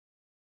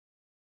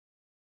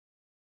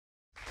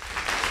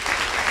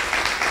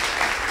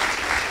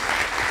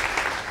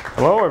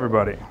Hello,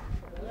 everybody.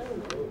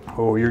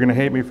 Oh, you're going to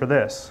hate me for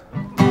this.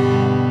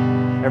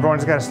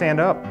 Everyone's got to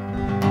stand up.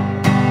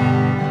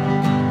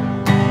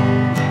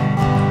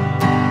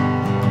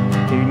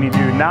 You need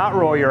to not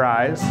roll your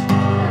eyes.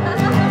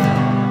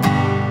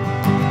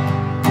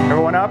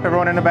 Everyone up,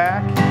 everyone in the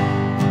back.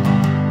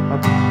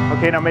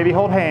 Okay, now maybe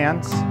hold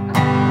hands.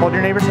 Hold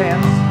your neighbor's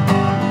hands.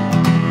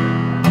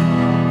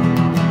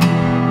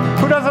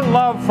 Who doesn't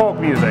love folk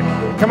music?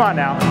 Come on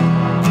now.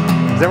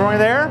 Is everyone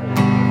there?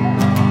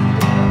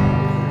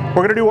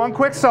 We're going to do one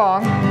quick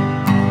song.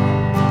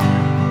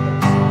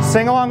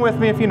 Sing along with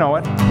me if you know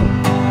it.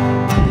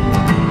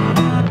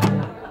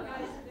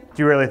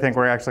 Do you really think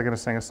we're actually going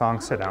to sing a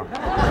song? Sit down.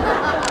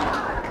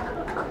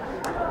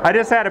 I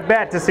just had a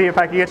bet to see if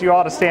I could get you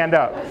all to stand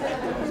up.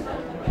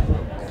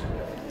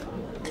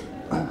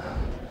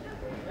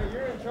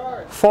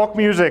 Folk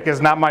music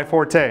is not my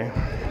forte,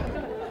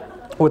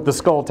 with the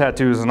skull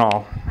tattoos and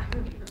all.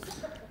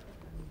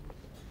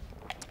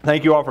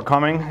 Thank you all for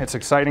coming. It's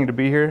exciting to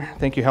be here.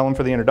 Thank you, Helen,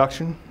 for the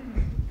introduction.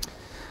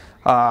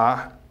 When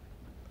I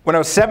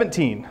was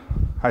 17,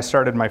 I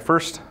started my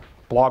first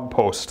blog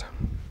post.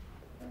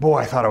 Boy,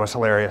 I thought it was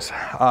hilarious.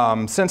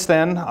 Since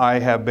then, I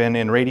have been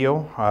in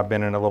radio. I've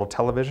been in a little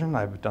television.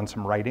 I've done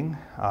some writing.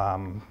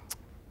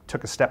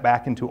 Took a step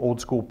back into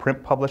old school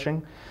print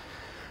publishing,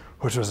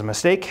 which was a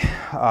mistake.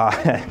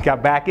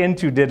 Got back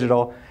into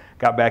digital,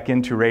 got back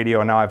into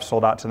radio, and now I've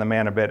sold out to the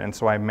man a bit, and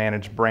so I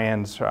manage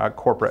brands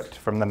corporate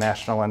from the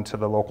national and to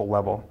the local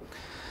level.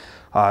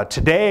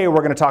 Today,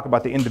 we're going to talk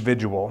about the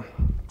individual.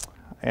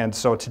 And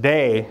so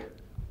today,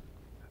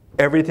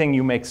 everything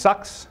you make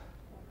sucks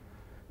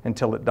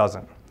until it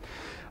doesn't.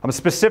 I'm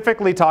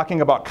specifically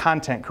talking about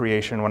content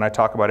creation when I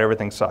talk about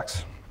everything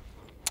sucks.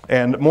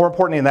 And more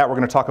importantly than that, we're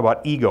going to talk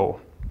about ego.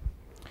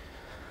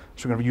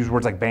 So we're going to use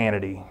words like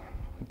vanity,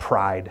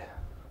 pride,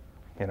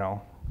 you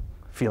know,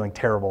 feeling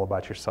terrible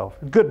about yourself.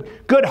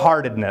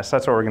 Good-heartedness,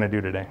 that's what we're going to do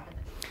today.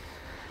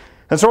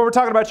 And so when we're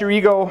talking about your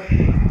ego,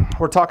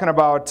 we're talking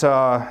about,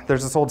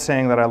 there's this old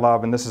saying that I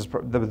love, and this is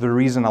the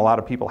reason a lot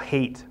of people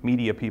hate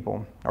media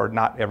people, or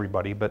not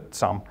everybody, but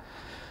some.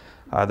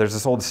 There's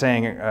this old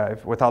saying,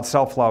 without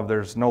self-love,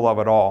 there's no love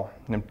at all.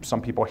 And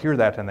some people hear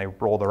that and they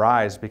roll their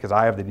eyes because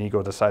I have an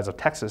ego the size of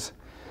Texas.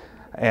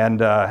 And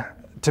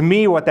to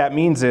me, what that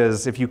means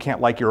is if you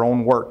can't like your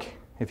own work,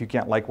 if you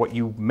can't like what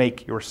you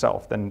make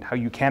yourself, then how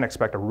you can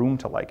expect a room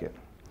to like it.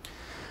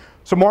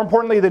 So more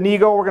importantly than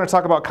ego, we're going to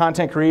talk about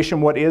content creation.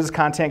 What is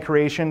content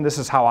creation? This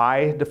is how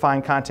I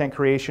define content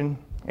creation.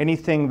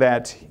 Anything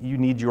that you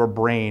need your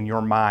brain,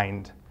 your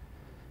mind,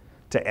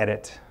 to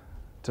edit,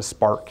 to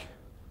spark,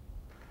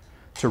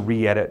 to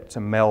re-edit, to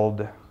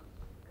meld,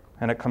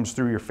 and it comes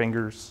through your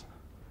fingers,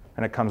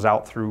 and it comes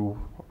out through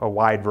a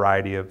wide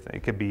variety of, you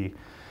could be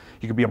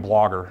a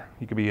blogger,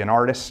 you could be an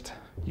artist,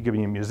 you could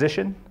be a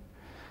musician,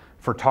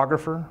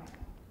 photographer,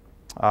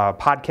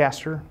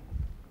 podcaster,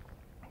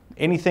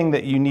 anything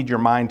that you need your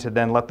mind to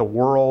then let the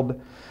world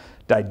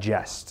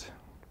digest.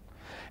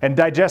 And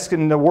digest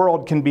in the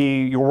world can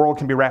be, your world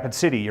can be Rapid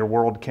City, your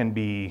world can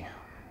be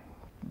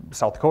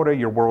South Dakota,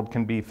 your world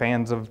can be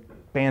fans of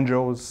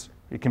banjos,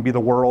 it can be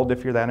the world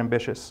if you're that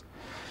ambitious.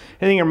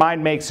 Anything your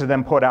mind makes to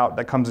then put out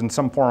that comes in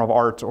some form of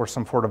art or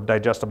some sort of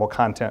digestible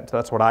content.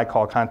 That's what I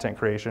call content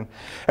creation.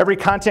 Every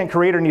content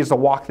creator needs to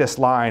walk this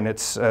line.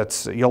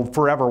 You'll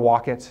forever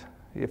walk it,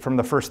 from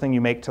the first thing you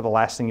make to the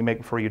last thing you make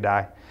before you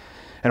die.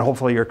 And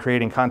hopefully you're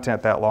creating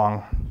content that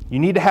long. You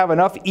need to have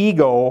enough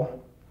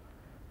ego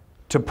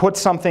to put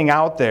something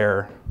out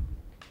there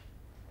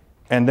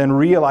and then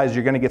realize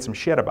you're going to get some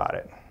shit about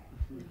it.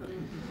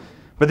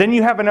 But then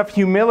you have enough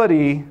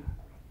humility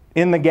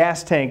in the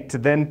gas tank to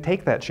then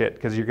take that shit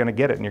because you're going to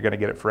get it and you're going to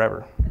get it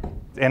forever.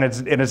 And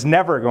it's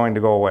never going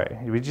to go away.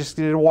 We just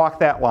need to walk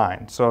that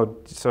line. So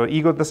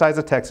ego the size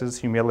of Texas,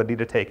 humility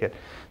to take it.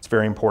 It's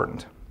very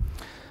important.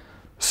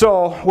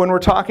 So when we're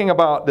talking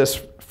about this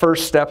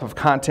first step of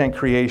content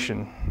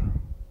creation,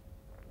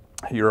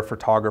 you're a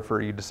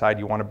photographer, you decide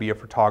you want to be a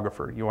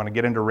photographer, you want to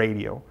get into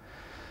radio,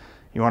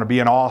 you want to be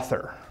an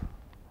author,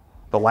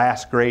 the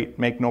last great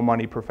make no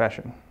money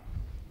profession.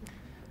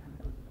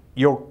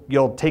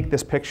 You'll take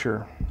this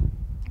picture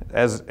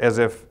as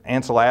if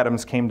Ansel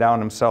Adams came down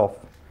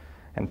himself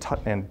and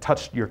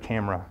touched your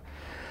camera.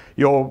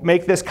 You'll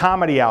make this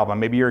comedy album,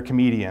 maybe you're a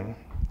comedian,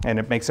 and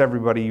it makes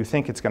everybody, you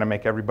think it's going to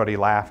make everybody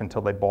laugh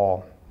until they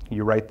bawl.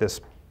 You write this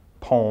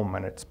poem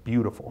and it's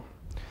beautiful,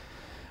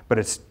 but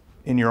it's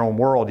in your own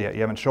world yet.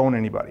 You haven't shown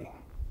anybody.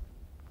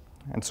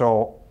 And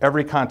so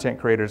every content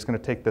creator is going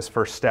to take this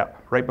first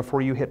step right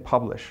before you hit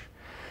publish,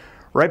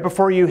 right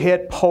before you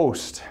hit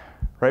post,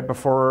 right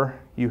before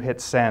you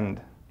hit send,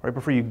 right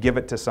before you give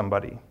it to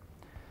somebody.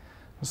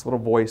 This little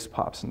voice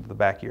pops into the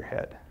back of your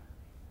head.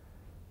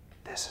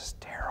 This is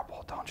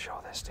terrible. Don't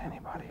show this to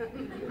anybody.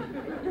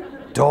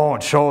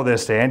 Don't show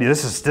this to Andy.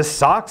 This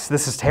sucks.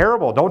 This is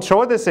terrible. Don't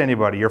show this to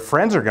anybody. Your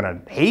friends are going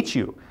to hate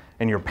you,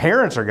 and your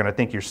parents are going to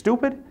think you're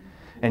stupid,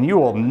 and you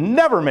will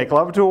never make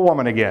love to a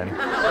woman again.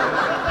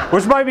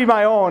 Which might be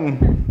my own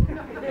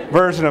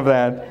version of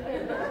that.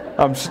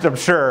 I'm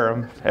sure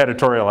I'm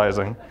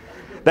editorializing.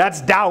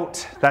 That's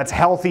doubt. That's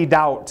healthy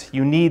doubt.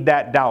 You need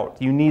that doubt.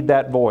 You need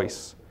that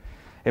voice.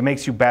 It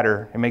makes you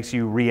better. It makes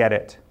you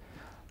re-edit.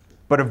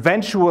 But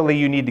eventually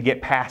you need to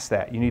get past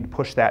that. You need to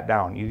push that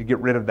down. You need to get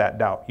rid of that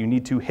doubt. You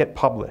need to hit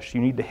publish.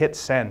 You need to hit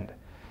send.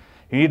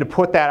 You need to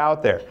put that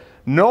out there,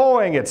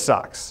 knowing it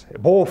sucks.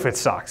 Both it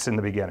sucks in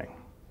the beginning.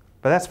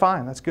 But that's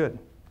fine. That's good.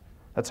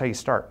 That's how you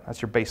start. That's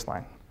your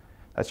baseline.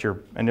 That's your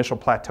initial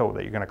plateau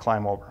that you're going to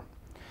climb over.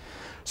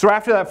 So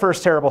after that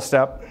first terrible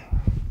step,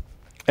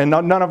 and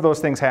none of those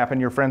things happen,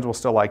 your friends will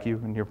still like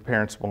you, and your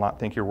parents will not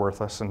think you're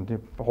worthless,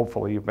 and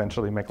hopefully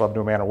eventually make love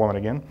to a man or woman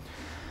again.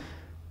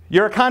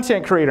 You're a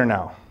content creator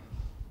now.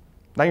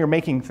 Now you're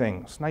making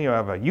things. Now you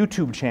have a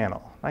YouTube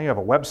channel. Now you have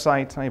a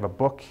website. Now you have a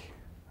book.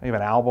 Now you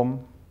have an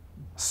album,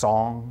 a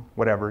song,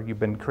 whatever you've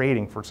been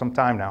creating for some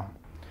time now.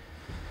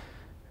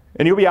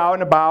 And you'll be out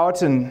and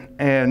about, and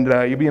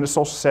you'll be in a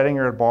social setting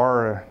or a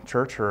bar or a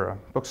church or a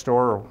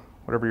bookstore or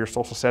whatever your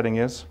social setting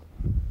is.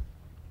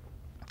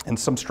 And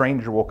some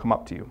stranger will come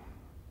up to you.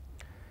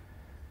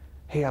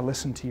 Hey, I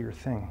listened to your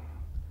thing.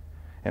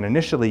 And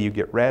initially you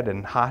get red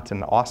and hot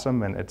and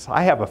awesome, and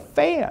I have a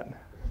fan.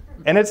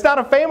 And it's not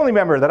a family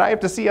member that I have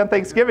to see on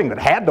Thanksgiving that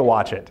had to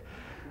watch it.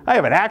 I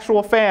have an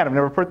actual fan. I've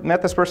never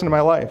met this person in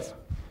my life.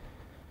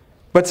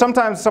 But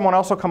sometimes someone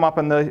else will come up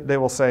and they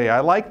will say, I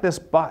like this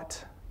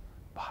but.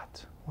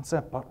 But, what's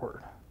that but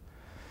word?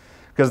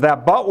 Because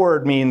that but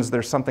word means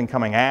there's something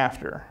coming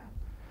after.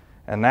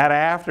 And that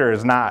after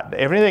is not.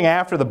 Everything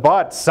after the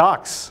but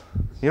sucks.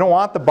 You don't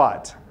want the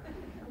but.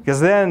 Because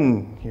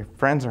then your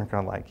friends aren't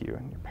going to like you,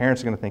 and your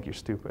parents are going to think you're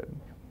stupid.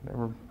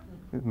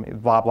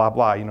 Blah, blah,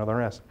 blah, you know the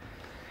rest.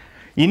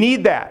 You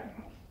need that.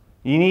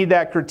 You need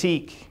that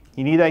critique.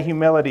 You need that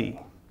humility.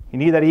 You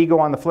need that ego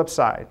on the flip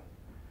side.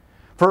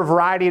 For a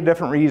variety of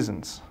different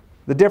reasons.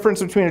 The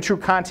difference between a true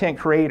content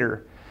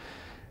creator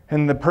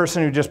and the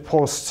person who just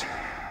posts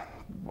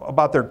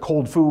about their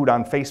cold food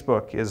on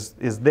Facebook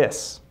is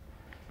this.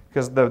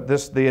 Because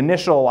the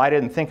initial, I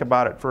didn't think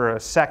about it for a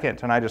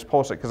second, and I just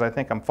post it because I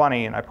think I'm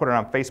funny, and I put it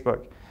on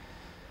Facebook.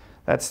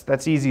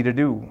 That's easy to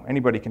do.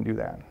 Anybody can do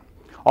that.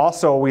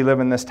 Also, we live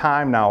in this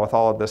time now with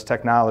all of this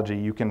technology.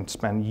 You can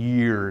spend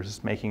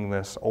years making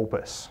this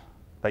opus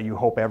that you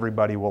hope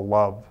everybody will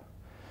love.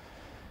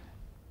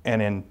 And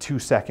in 2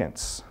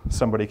 seconds,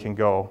 somebody can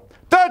go,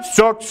 that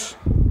sucks,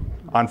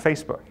 on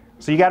Facebook.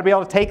 So you got to be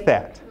able to take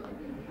that.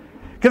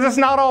 Because it's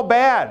not all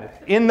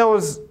bad. In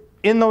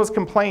those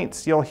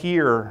complaints, you'll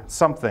hear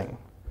something,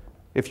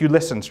 if you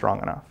listen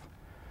strong enough,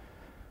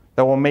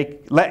 that will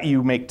let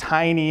you make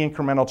tiny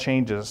incremental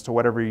changes to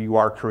whatever you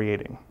are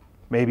creating.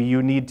 Maybe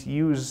you need to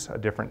use a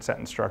different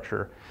sentence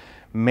structure.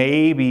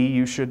 Maybe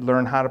you should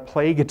learn how to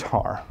play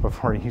guitar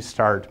before you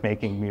start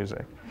making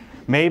music.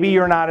 Maybe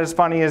you're not as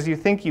funny as you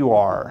think you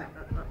are.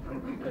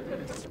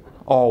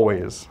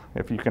 Always,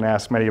 if you can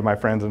ask many of my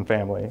friends and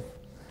family.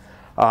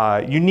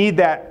 You need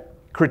that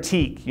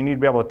critique. You need to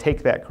be able to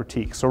take that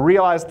critique. So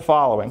realize the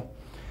following.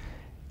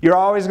 You're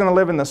always going to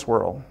live in this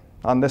world,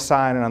 on this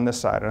side and on this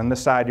side. And on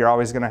this side, you're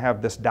always going to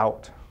have this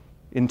doubt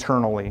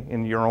internally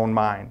in your own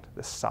mind.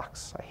 This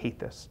sucks. I hate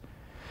this.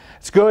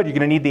 It's good. You're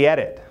going to need the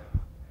edit.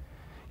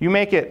 You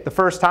make it the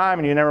first time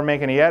and you never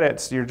make any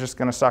edits, you're just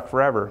going to suck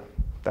forever.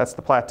 That's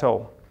the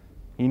plateau.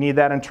 You need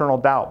that internal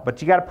doubt.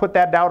 But you got to put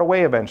that doubt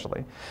away eventually.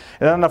 And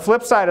then on the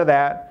flip side of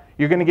that,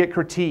 you're going to get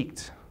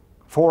critiqued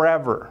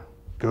forever.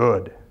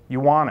 Good. You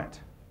want it.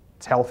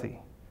 It's healthy.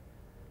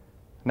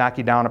 Knock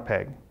you down a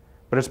peg.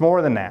 But it's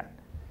more than that.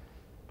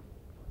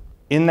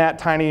 In that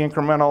tiny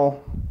incremental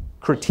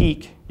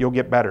critique, you'll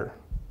get better.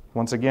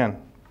 Once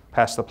again,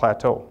 past the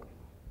plateau.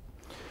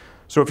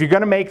 So if you're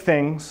going to make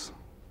things,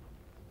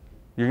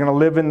 you're going to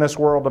live in this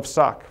world of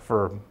suck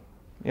for,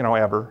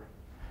 ever.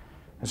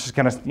 It's just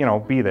going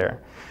to, be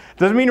there.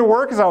 Doesn't mean your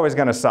work is always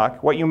going to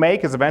suck. What you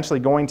make is eventually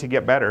going to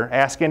get better.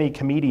 Ask any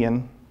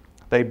comedian.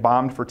 They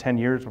bombed for 10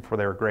 years before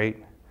they were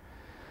great.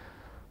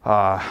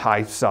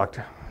 I sucked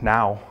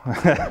now.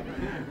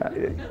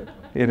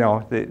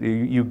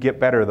 You get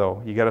better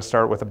though. You got to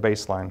start with a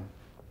baseline.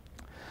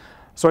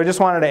 So I just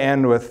wanted to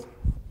end with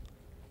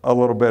a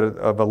little bit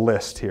of a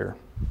list here,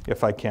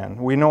 if I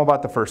can. We know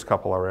about the first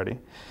couple already.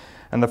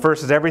 And the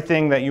first is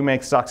everything that you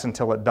make sucks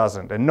until it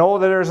doesn't. And know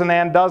that there's an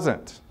and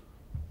doesn't.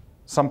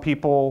 Some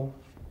people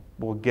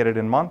will get it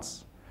in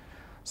months.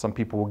 Some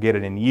people will get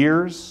it in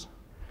years.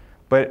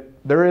 But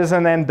there is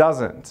an and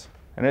doesn't.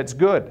 And it's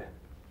good.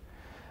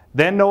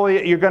 Then know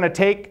that you're going to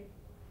take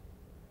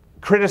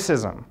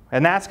criticism.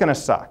 And that's going to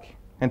suck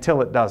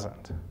until it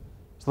doesn't.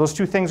 So those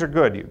two things are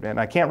good. And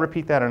I can't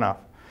repeat that enough.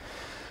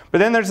 But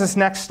then there's this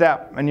next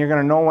step. And you're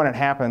going to know when it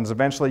happens.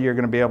 Eventually you're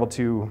going to be able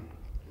to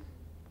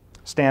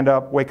stand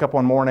up, wake up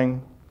one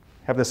morning,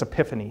 have this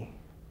epiphany.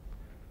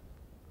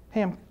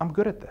 Hey, I'm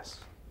good at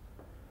this.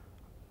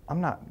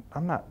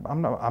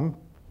 I'm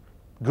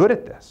good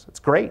at this. It's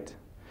great.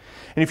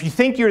 And if you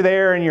think you're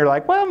there and you're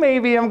like, well,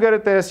 maybe I'm good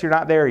at this, you're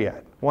not there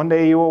yet. One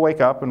day you will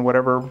wake up and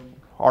whatever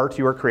art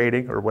you are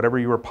creating or whatever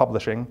you are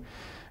publishing,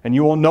 and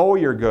you will know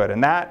you're good.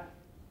 And that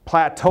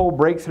plateau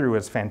breakthrough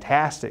is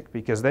fantastic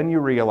because then you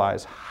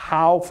realize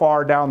how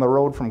far down the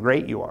road from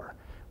great you are,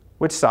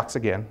 which sucks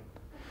again.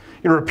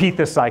 You repeat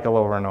this cycle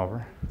over and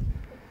over.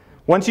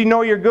 Once you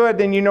know you're good,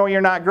 then you know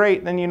you're not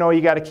great, then you know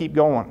you got to keep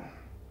going.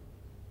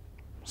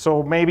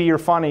 So maybe you're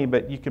funny,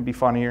 but you can be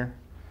funnier.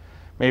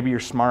 Maybe you're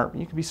smart, but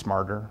you can be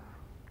smarter.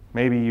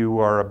 Maybe you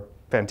are a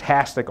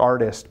fantastic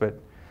artist, but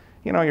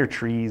you know your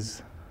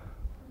trees.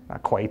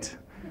 Not quite.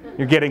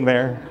 You're getting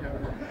there.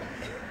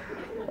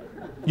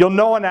 You'll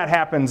know when that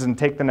happens and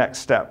take the next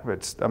step.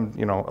 It's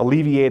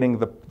alleviating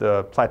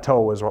the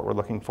plateau is what we're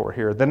looking for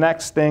here. The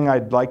next thing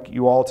I'd like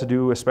you all to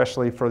do,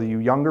 especially for you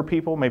younger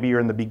people, maybe you're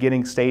in the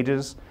beginning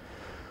stages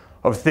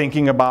of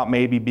thinking about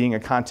maybe being a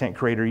content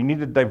creator, you need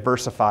to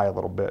diversify a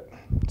little bit.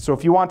 So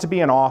if you want to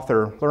be an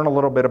author, learn a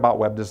little bit about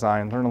web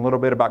design, learn a little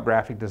bit about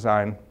graphic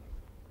design.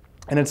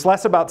 And it's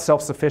less about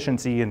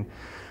self-sufficiency and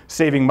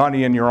saving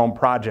money in your own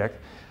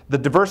project. The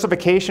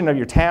diversification of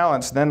your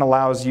talents then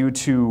allows you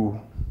to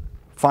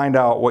find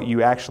out what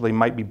you actually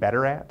might be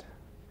better at.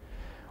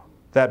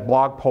 That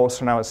blog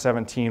post when I was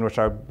 17, which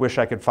I wish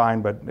I could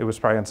find, but it was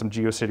probably on some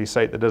GeoCity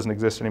site that doesn't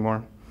exist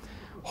anymore.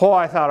 Oh,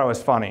 I thought I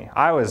was funny.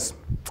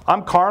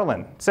 I'm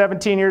Carlin,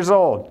 17 years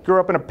old,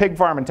 grew up in a pig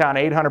farming town,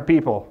 800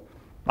 people.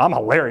 I'm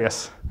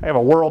hilarious. I have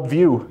a world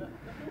view.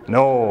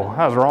 No,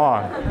 I was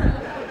wrong.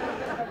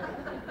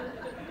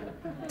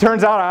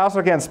 Turns out I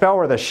also can't spell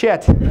worth a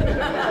shit.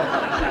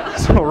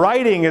 So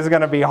writing is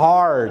going to be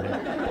hard.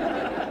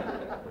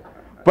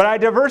 But I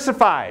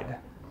diversified.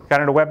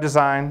 Got into web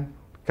design,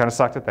 kind of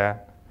sucked at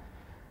that.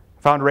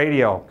 Found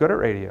radio, good at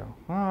radio.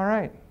 All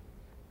right.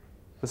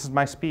 This is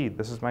my speed,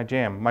 this is my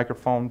jam.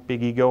 Microphone,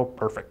 big ego,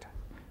 perfect.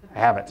 I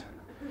have it.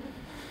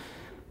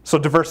 So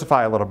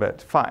diversify a little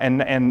bit.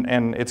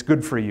 And it's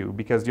good for you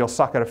because you'll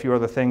suck at a few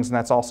other things and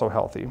that's also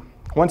healthy.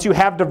 Once you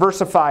have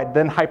diversified,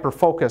 then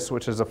hyper-focus,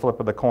 which is a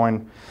flip of the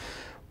coin.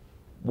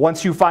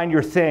 Once you find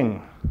your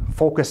thing,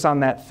 focus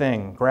on that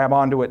thing. Grab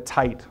onto it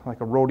tight,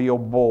 like a rodeo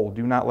bull.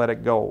 Do not let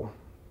it go.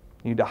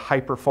 You need to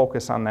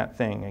hyper-focus on that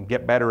thing and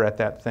get better at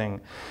that thing.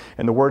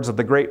 In the words of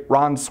the great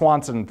Ron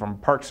Swanson from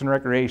Parks and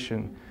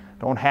Recreation,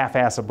 don't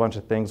half-ass a bunch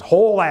of things,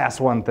 whole-ass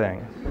one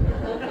thing.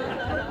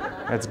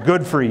 That's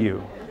good for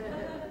you.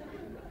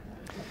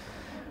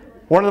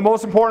 One of the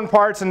most important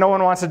parts, and no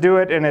one wants to do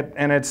it, and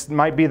it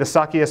might be the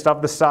suckiest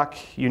of the suck,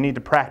 you need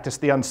to practice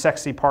the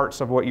unsexy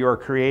parts of what you are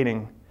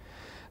creating.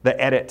 The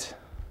edit.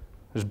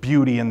 There's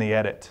beauty in the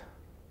edit.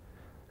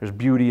 There's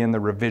beauty in the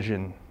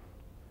revision.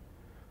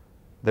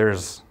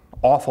 There's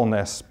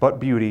awfulness, but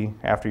beauty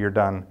after you're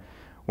done.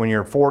 When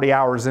you're 40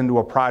 hours into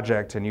a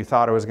project and you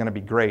thought it was going to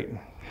be great,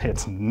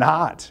 it's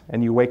not.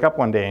 And you wake up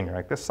one day and you're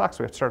like, this sucks,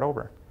 we have to start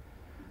over.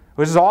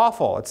 Which is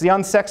awful. It's the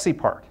unsexy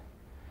part.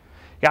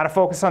 You got to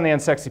focus on the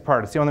unsexy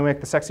part. It's the only way to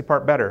make the sexy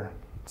part better.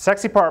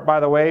 Sexy part, by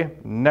the way,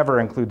 never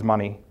includes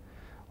money.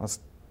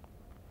 Let's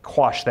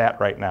quash that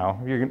right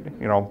now.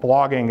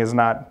 Blogging is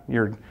not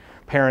your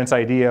parents'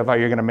 idea of how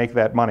you're going to make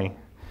that money.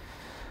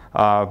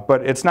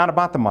 But it's not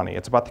about the money.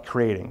 It's about the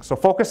creating. So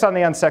focus on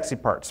the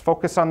unsexy parts.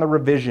 Focus on the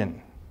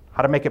revision,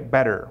 how to make it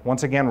better.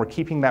 Once again, we're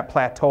keeping that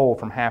plateau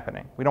from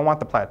happening. We don't want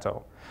the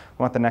plateau.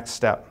 We want the next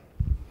step.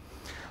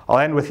 I'll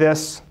end with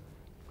this.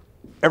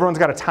 Everyone's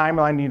got a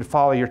timeline. You need to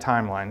follow your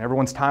timeline.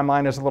 Everyone's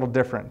timeline is a little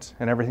different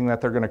in everything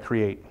that they're going to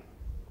create.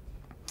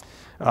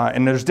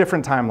 And there's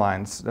different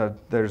timelines.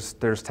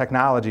 There's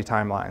technology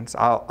timelines.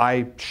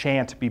 I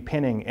shan't be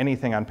pinning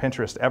anything on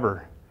Pinterest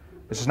ever.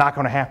 It's just not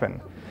going to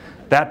happen.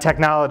 That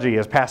technology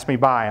has passed me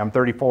by. I'm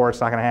 34. It's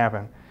not going to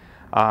happen.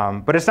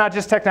 But it's not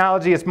just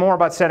technology. It's more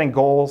about setting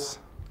goals.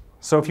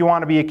 So if you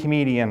want to be a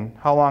comedian,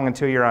 how long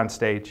until you're on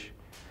stage?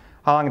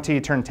 How long until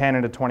you turn 10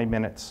 into 20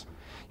 minutes?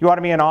 You want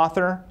to be an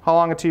author? How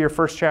long until your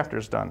first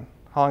chapter's done?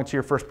 How long until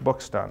your first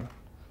book's done?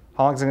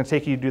 How long is it going to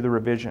take you to do the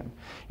revision?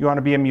 You want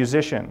to be a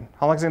musician?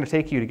 How long is it going to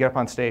take you to get up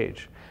on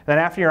stage? Then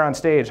after you're on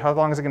stage, how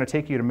long is it going to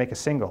take you to make a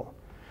single?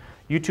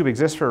 YouTube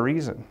exists for a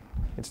reason.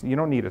 You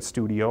don't need a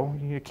studio.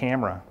 You need a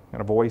camera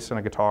and a voice and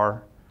a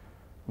guitar.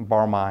 You can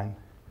borrow mine.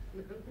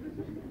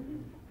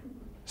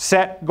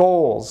 Set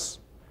goals.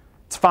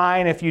 It's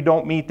fine if you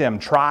don't meet them.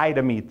 Try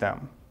to meet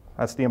them.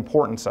 That's the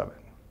importance of it.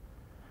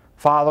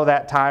 Follow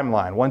that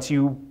timeline. Once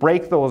you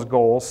break those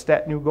goals,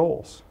 set new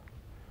goals.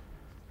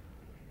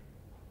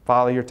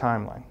 Follow your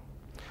timeline.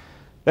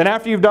 Then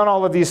after you've done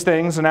all of these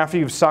things, and after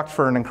you've sucked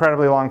for an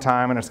incredibly long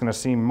time, and it's going to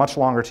seem much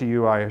longer to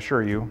you, I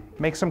assure you,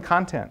 make some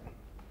content.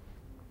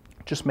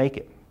 Just make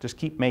it. Just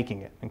keep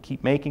making it, and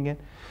keep making it.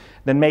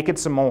 Then make it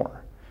some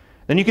more.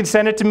 Then you can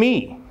send it to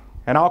me,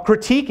 and I'll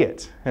critique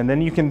it, and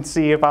then you can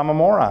see if I'm a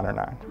moron or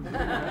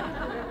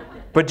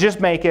not. But just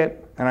make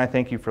it, and I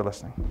thank you for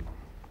listening.